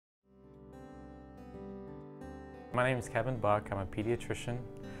My name is Kevin Buck. I'm a pediatrician.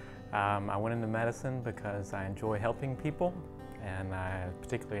 I went into medicine because I enjoy helping people, and I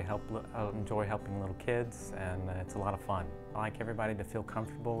particularly enjoy helping little kids, and it's a lot of fun. I like everybody to feel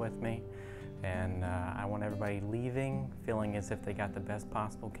comfortable with me, and I want everybody leaving feeling as if they got the best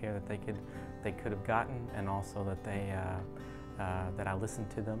possible care that they could have gotten, and also that that I listened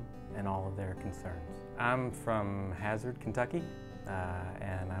to them and all of their concerns. I'm from Hazard, Kentucky.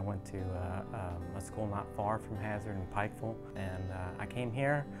 And I went to a school not far from Hazard in Pikeville, and I came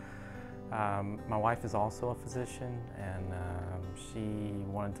here. My wife is also a physician, and she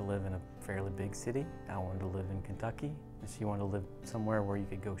wanted to live in a fairly big city. I wanted to live in Kentucky, and she wanted to live somewhere where you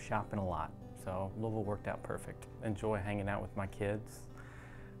could go shopping a lot. So Louisville worked out perfect. Enjoy hanging out with my kids,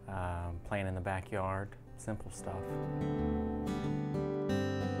 playing in the backyard, simple stuff.